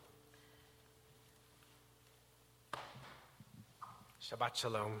Shabbat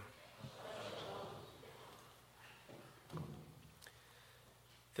Shalom.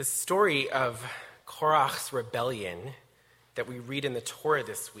 The story of Korach's rebellion that we read in the Torah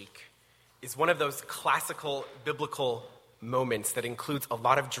this week is one of those classical biblical moments that includes a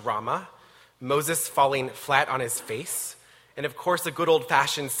lot of drama, Moses falling flat on his face, and of course a good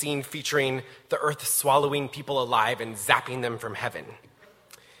old-fashioned scene featuring the earth swallowing people alive and zapping them from heaven.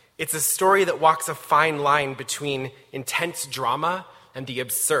 It's a story that walks a fine line between intense drama and the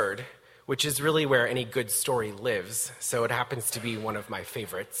absurd, which is really where any good story lives, so it happens to be one of my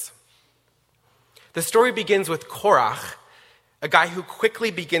favorites. The story begins with Korach, a guy who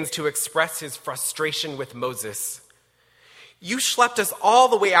quickly begins to express his frustration with Moses. You schlepped us all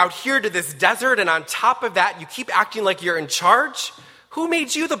the way out here to this desert, and on top of that, you keep acting like you're in charge? Who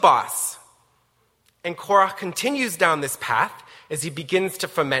made you the boss? And Korach continues down this path as he begins to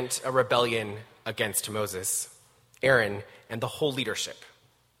foment a rebellion against Moses, Aaron, and the whole leadership.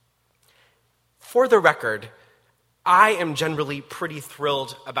 For the record, I am generally pretty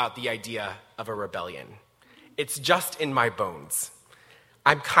thrilled about the idea of a rebellion. It's just in my bones.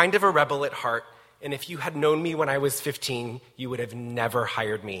 I'm kind of a rebel at heart, and if you had known me when I was 15, you would have never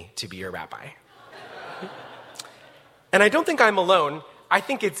hired me to be your rabbi. And I don't think I'm alone. I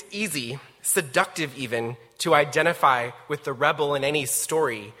think it's easy, seductive even, to identify with the rebel in any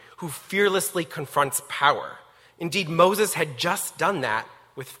story who fearlessly confronts power. Indeed, Moses had just done that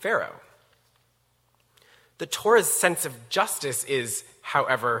with Pharaoh. The Torah's sense of justice is,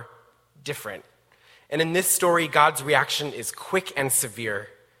 however, different. And in this story, God's reaction is quick and severe.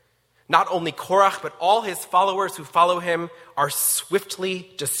 Not only Korach, but all his followers who follow him are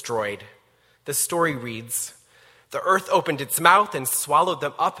swiftly destroyed. The story reads, "The earth opened its mouth and swallowed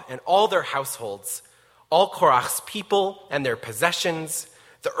them up and all their households, all Korach's people and their possessions.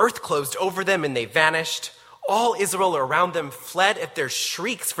 The earth closed over them and they vanished. All Israel around them fled at their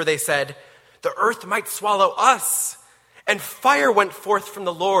shrieks, for they said, 'The earth might swallow us.' And fire went forth from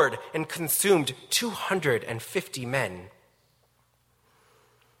the Lord and consumed 250 men."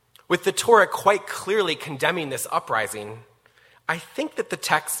 With the Torah quite clearly condemning this uprising, I think that the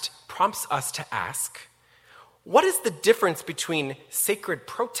text prompts us to ask, what is the difference between sacred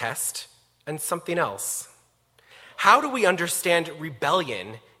protest and something else? How do we understand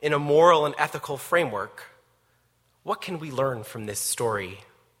rebellion in a moral and ethical framework? What can we learn from this story?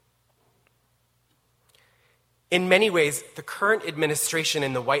 In many ways, the current administration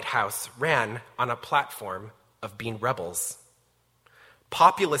in the White House ran on a platform of being rebels.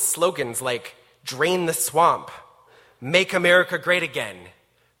 Populist slogans like "Drain the swamp," "Make America great again,"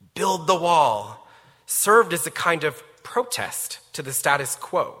 "Build the wall," served as a kind of protest to the status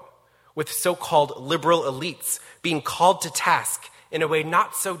quo, with so-called liberal elites being called to task in a way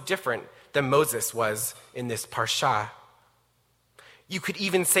not so different than Moses was in this parsha. You could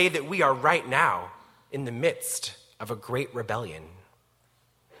even say that we are right now in the midst of a great rebellion.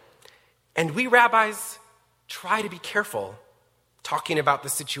 And we rabbis try to be careful talking about the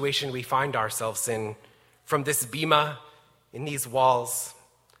situation we find ourselves in from this bima, in these walls.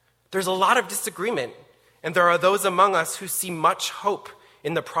 There's a lot of disagreement, and there are those among us who see much hope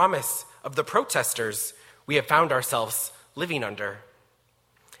in the promise of the protesters we have found ourselves living under.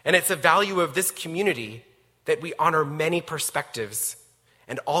 And it's a value of this community that we honor many perspectives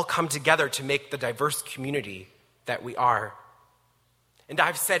and all come together to make the diverse community that we are. And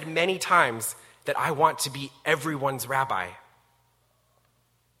I've said many times that I want to be everyone's rabbi.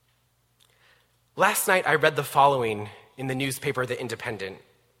 Last night, I read the following in the newspaper, The Independent.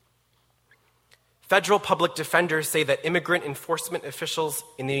 Federal public defenders say that immigrant enforcement officials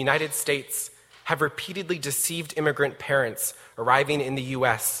in the United States have repeatedly deceived immigrant parents arriving in the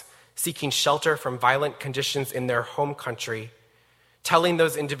U.S. seeking shelter from violent conditions in their home country, telling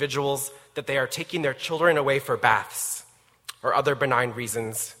those individuals that they are taking their children away for baths or other benign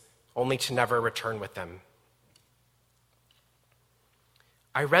reasons, only to never return with them.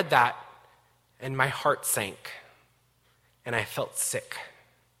 I read that, and my heart sank, and I felt sick.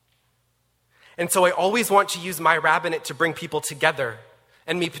 And so I always want to use my rabbinate to bring people together,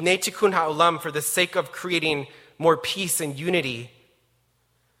 and mipnei tikkun ha'olam, for the sake of creating more peace and unity.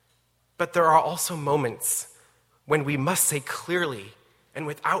 But there are also moments when we must say clearly and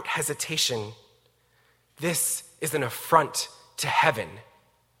without hesitation, this is an affront to heaven.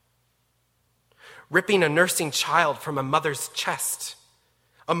 Ripping a nursing child from a mother's chest,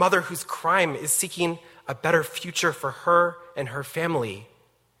 a mother whose crime is seeking a better future for her and her family,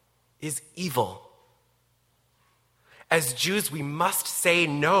 is evil. As Jews, we must say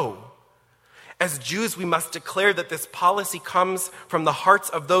no. As Jews, we must declare that this policy comes from the hearts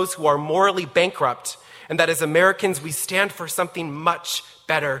of those who are morally bankrupt, and that as Americans, we stand for something much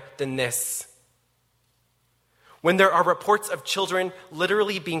better than this. When there are reports of children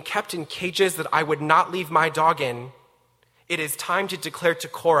literally being kept in cages that I would not leave my dog in, it is time to declare to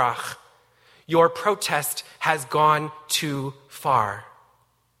Korach, your protest has gone too far.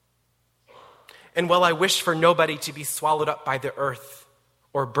 And while I wish for nobody to be swallowed up by the earth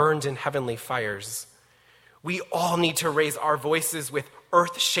or burned in heavenly fires, we all need to raise our voices with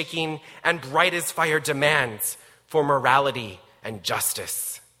earth-shaking and bright-as-fire demands for morality and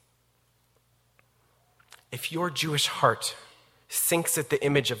justice. If your Jewish heart sinks at the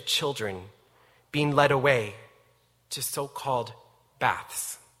image of children being led away to so-called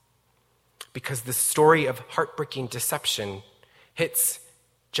baths, because the story of heartbreaking deception hits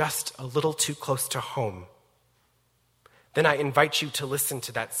just a little too close to home, then I invite you to listen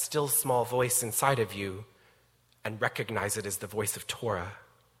to that still small voice inside of you and recognize it as the voice of Torah,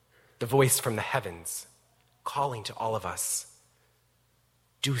 the voice from the heavens, calling to all of us,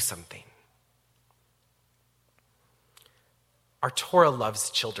 do something. Our Torah loves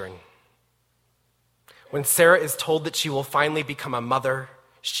children. When Sarah is told that she will finally become a mother,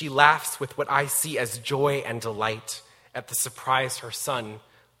 she laughs with what I see as joy and delight at the surprise her son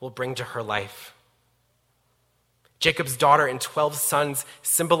will bring to her life. Jacob's daughter and 12 sons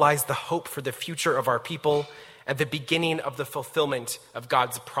symbolize the hope for the future of our people and the beginning of the fulfillment of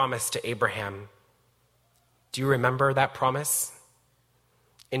God's promise to Abraham. Do you remember that promise?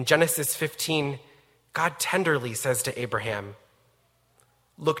 In Genesis 15, God tenderly says to Abraham,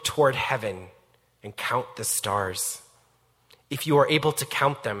 "Look toward heaven and count the stars. If you are able to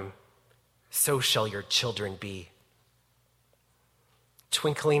count them, so shall your children be."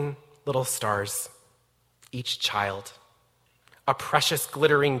 Twinkling little stars, each child, a precious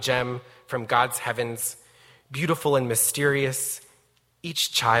glittering gem from God's heavens, beautiful and mysterious,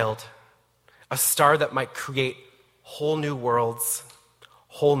 each child, a star that might create whole new worlds,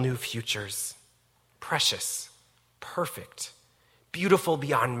 whole new futures, precious, perfect, beautiful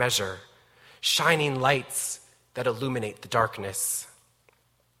beyond measure, shining lights that illuminate the darkness.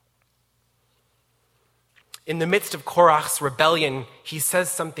 In the midst of Korach's rebellion, he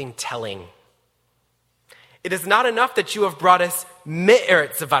says something telling. It is not enough that you have brought us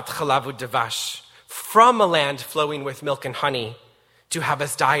me'eretz zavat chalav u'devash, from a land flowing with milk and honey, to have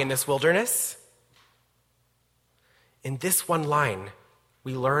us die in this wilderness. In this one line,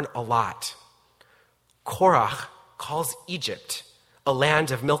 we learn a lot. Korach calls Egypt a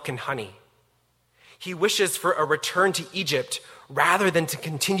land of milk and honey. He wishes for a return to Egypt rather than to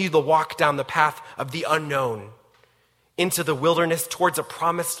continue the walk down the path of the unknown into the wilderness towards a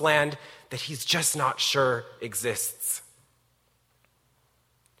promised land that he's just not sure exists.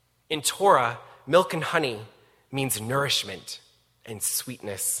 In Torah, milk and honey means nourishment and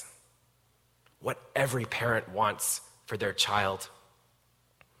sweetness, what every parent wants for their child.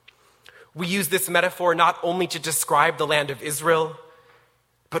 We use this metaphor not only to describe the land of Israel,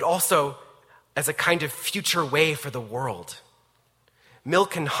 but also as a kind of future way for the world.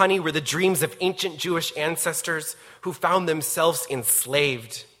 Milk and honey were the dreams of ancient Jewish ancestors who found themselves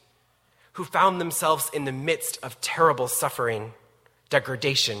enslaved, who found themselves in the midst of terrible suffering,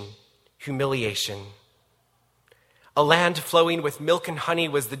 degradation, humiliation. A land flowing with milk and honey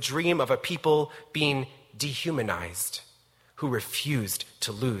was the dream of a people being dehumanized, who refused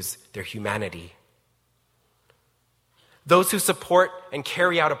to lose their humanity. Those who support and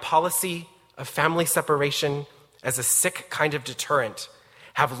carry out a policy of family separation as a sick kind of deterrent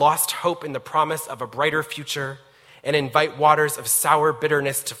have lost hope in the promise of a brighter future and invite waters of sour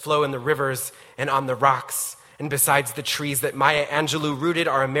bitterness to flow in the rivers and on the rocks and besides the trees that Maya Angelou rooted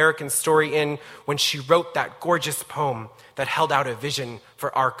our American story in when she wrote that gorgeous poem that held out a vision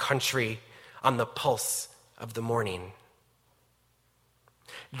for our country on the pulse of the morning.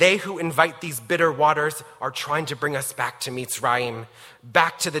 They who invite these bitter waters are trying to bring us back to Mitzrayim,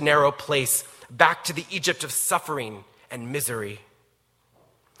 back to the narrow place, back to the Egypt of suffering and misery.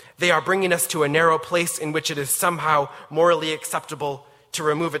 They are bringing us to a narrow place in which it is somehow morally acceptable to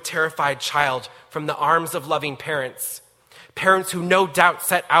remove a terrified child from the arms of loving parents, parents who no doubt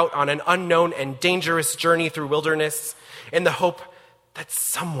set out on an unknown and dangerous journey through wilderness in the hope that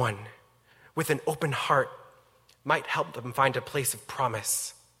someone with an open heart might help them find a place of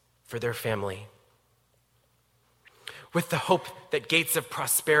promise for their family. With the hope that gates of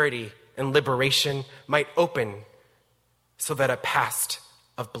prosperity and liberation might open so that a past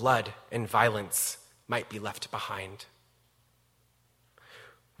of blood and violence might be left behind.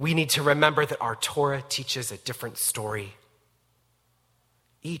 We need to remember that our Torah teaches a different story.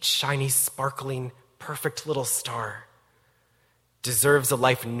 each shiny, sparkling, perfect little star, deserves a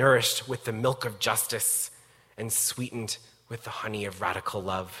life nourished with the milk of justice and sweetened with the honey of radical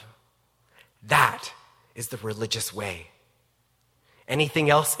love. That is the religious way. Anything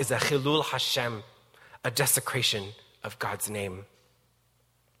else is a Chilul Hashem, a desecration of God's name.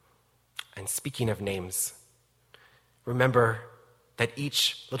 And speaking of names, remember that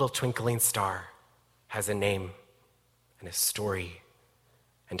each little twinkling star has a name and a story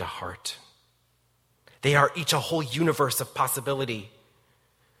and a heart. They are each a whole universe of possibility.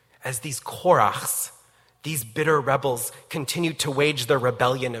 As these Korachs, these bitter rebels, continue to wage their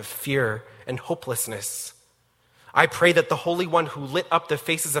rebellion of fear and hopelessness, I pray that the Holy One who lit up the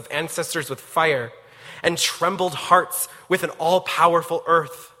faces of ancestors with fire and trembled hearts with an all-powerful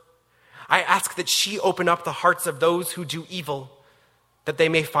earth, I ask that she open up the hearts of those who do evil, that they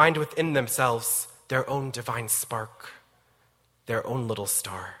may find within themselves their own divine spark, their own little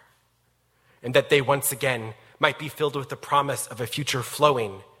star, and that they once again might be filled with the promise of a future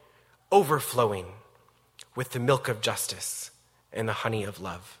flowing, overflowing with the milk of justice and the honey of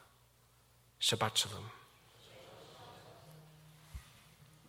love. Shabbat Shalom.